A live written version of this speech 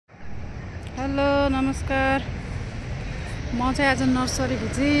hello नमस्कार म चाहिँ आज नर्सरी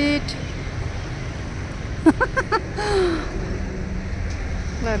भिजिट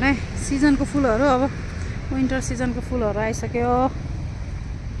ल नै सिजनको फुलहरू अब विन्टर सिजनको फुलहरू आइसक्यो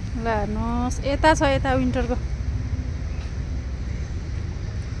ल हेर्नुहोस् यता छ यता विन्टरको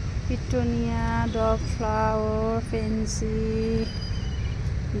पिटोनिया डग फ्लावर पेन्सी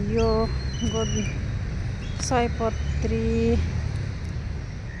यो सयपत्री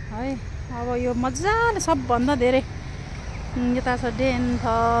है अब यो मजाले सबभन्दा धेरै यता छ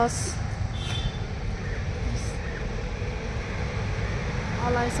डेन्थस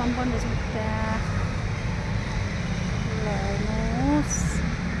अलैसम पनि छ त्यहाँ ल हेर्नुहोस्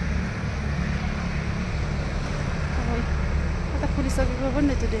अब यता फुलिसकेको पनि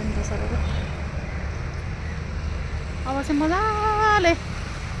रहेछ डेन्थसहरू अब चाहिँ मजाले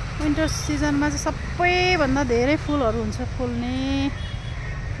विन्टर सिजनमा चाहिँ सबैभन्दा धेरै फुलहरू हुन्छ फुल्ने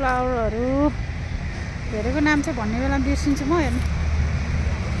फ्लावरहरू धेरैको नाम चाहिँ भन्ने बेला बिर्सिन्छु म हेर्नु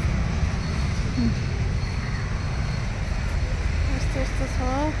यस्तो यस्तो छ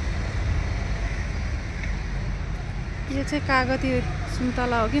यो चाहिँ कागती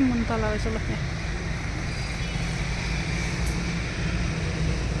सुन्तला हो कि मुन्तला हो ल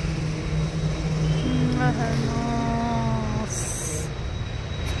हेर्नुहोस्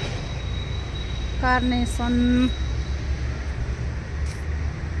कार्नेसन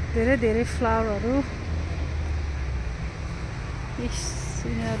धेरै धेरै फ्लावरहरू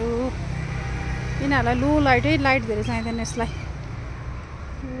यिनीहरूलाई लो लाइटै लाइट धेरै चाहिँदैन यसलाई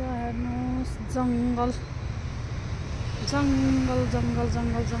हेर्नुहोस् जङ्गल जङ्गल जङ्गल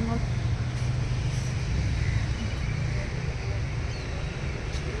जङ्गल जङ्गल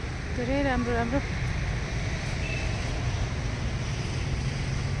धेरै राम्रो राम्रो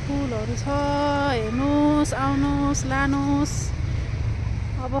फुलहरू छ हेर्नुहोस् आउनुहोस् लानुहोस्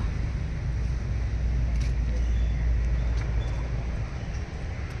अब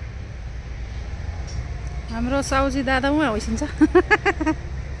हाम्रो साउजी दादा उहाँ होइसिन्छ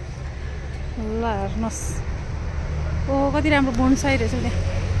ल हेर्नुहोस् ओहो कति राम्रो बोनसाई रहेछ त्यहाँ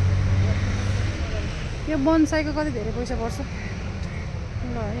यो बोनसाईको कति धेरै पैसा पर्छ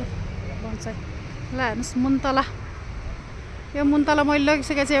ल है बोनसाई ल हेर्नुहोस् मुन्तला यो मुन्तला मैले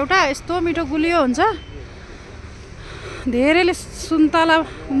लगिसकेको छु एउटा यस्तो मिठो गुलियो हुन्छ धेरैले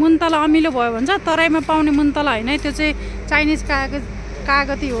मुन्तला अमिलो भयो भन्छ तराईमा पाउने मुन्तला होइन है त्यो चाहिँ चाइनिज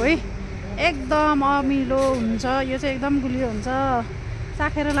कागती हो है एकदम अमिलो हुन्छ यो चाहिँ एकदम गुलियो हुन्छ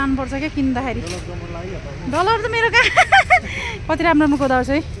चाखेर लानुपर्छ क्या किन्दाखेरि डलर त मेरो कहाँ कति राम्रो राम्रो कोदाउँछ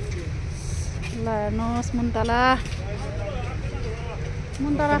है ल हेर्नुहोस् मुन्तला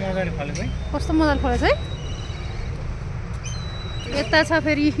कस्तो मजाले फलेछ है यता छ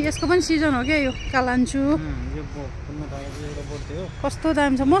फेरि यसको पनि सिजन हो क्या यो कालान्चु कस्तो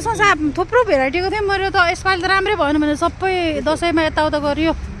दामी छ मसँग थुप्रो भेराइटीको थियो मेरो त यसपालि त राम्रै भएन भने सबै दसैँमा यताउता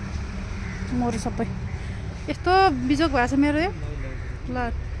गरियो मरु सबै यस्तो बिजोक भएको छ मेरो यो ल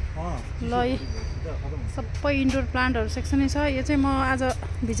ल सबै इन्डोर प्लान्टहरू सेक्सनै छ यो चाहिँ म आज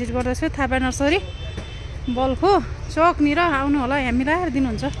भिजिट गर्दैछु थापा नर्सरी बल्खु चोकनिर आउनु होला यहाँ मिलाएर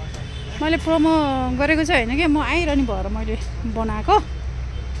दिनुहुन्छ मैले प्रोमो गरेको चाहिँ होइन कि म आइरहने भएर मैले बनाएको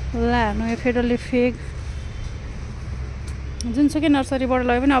ल हेर्नु यो फेडरली फेक जुनसुकै नर्सरीबाट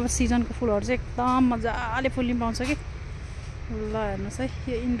लगे पनि अब सिजनको फुलहरू चाहिँ एकदम मजाले फुल्ने पाउँछ कि ल हेर्नुहोस् है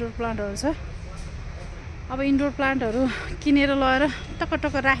यो इन्डोर प्लान्टहरू छ अब इन्डोर प्लान्टहरू किनेर लगेर टक्क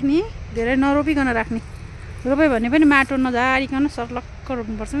टक्क राख्ने धेरै नरोपिकन राख्ने रोप्यो भने पनि माटो नझारिकन सर्लक्क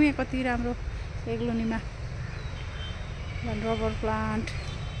रोप्नुपर्छ यहाँ कति राम्रो एग्लोनीमा रबर प्लान्ट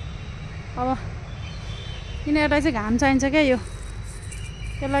अब यिनीहरूलाई चाहिँ घाम चाहिन्छ क्या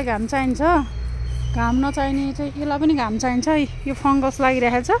यसलाई घाम चाहिन्छ घाम नचाहिने चाहिँ यसलाई पनि घाम चाहिन्छ यो फङ्गस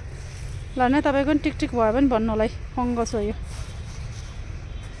लागिरहेको छ ल नै तपाईँको पनि टिक टिक भयो भने भन्नु होला फङ्गस हो यो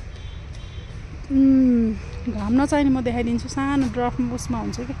घाम नचाहिने म देखाइदिन्छु सानो ड्रप उसमा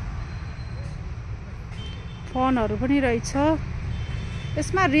हुन्छ कि फनहरू पनि रहेछ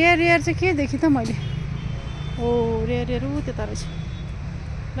यसमा रेयर चाहिँ के देखेँ त मैले हो रेयर त्यता रहेछ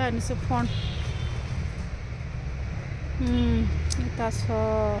ल हेर्नुहोस् यो फन यता छ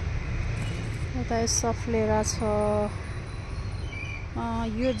यता सफ्लेरा छ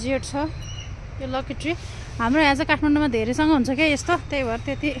यो जेट छ यो लकी ट्री हाम्रो यहाँ चाहिँ काठमाडौँमा धेरैसँग हुन्छ क्या यस्तो त्यही भएर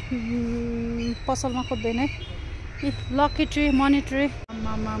त्यति पसलमा खोज्दैन है लकी ट्री मनी ट्री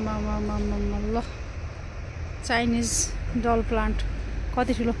ल चाइनिज डल प्लान्ट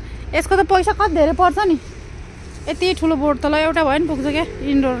कति ठुलो यसको त पैसा कति धेरै पर्छ नि यति ठुलो बोर्ड त ल एउटा भयो नि पुग्छ क्या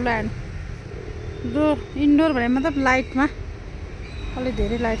इन्डोर ल्यान्ड इन्डोर भने मतलब लाइटमा अलि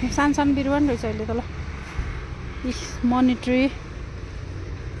धेरै लाइटमा सानो सानो बिरुवा नि रहेछ अहिले त ल मनी ट्री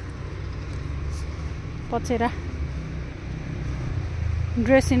पचेरा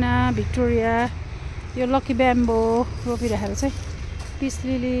ड्रेसिना भिक्टोरिया यो लकी ब्याम्बो रोपिराखेको चाहिँ पिस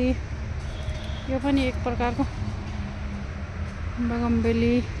लिली यो पनि एक प्रकारको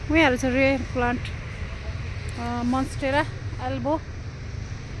बगमबेली उयोहरू चाहिँ रेयर प्लान्ट मन्स्टेरा एल्बो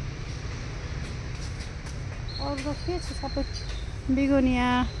अरू त के छ सबै बिगोनिया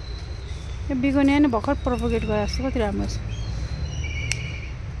यो बिगोनिया नै भर्खर प्रोपोगेट गरे जस्तो कति राम्रो छ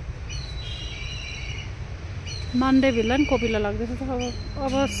मान्डे भिल्ला नि कोपिला लाग्दैछ त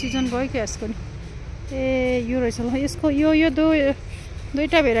अब सिजन गयो क्या यसको नि ए यो रहेछ ल यसको यो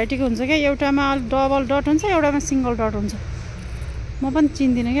दुईवटा भेराइटीको हुन्छ क्या एउटामा अलिक डबल डट हुन्छ एउटामा सिङ्गल डट हुन्छ म पनि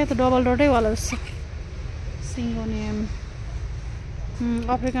चिन्दिनँ क्या त डबल डटै वाला जस्तो सिङ्गोनियम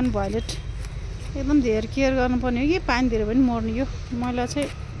अफ्रिकन भोइलेट एकदम धेरै केयर गर्नुपर्ने हो कि पानी धेरै पनि मर्ने यो मलाई चाहिँ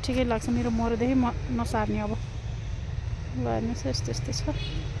ठिकै लाग्छ मेरो मरेदेखि नसार्ने अब ल हेर्नुहोस् यस्तो यस्तो छ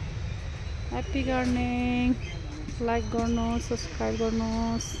ह्याप्पी गार्डनिङ लाइक गर्नुहोस् सब्सक्राइब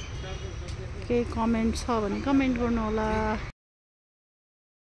गर्नुहोस् केही कमेन्ट छ भने कमेन्ट गर्नु होला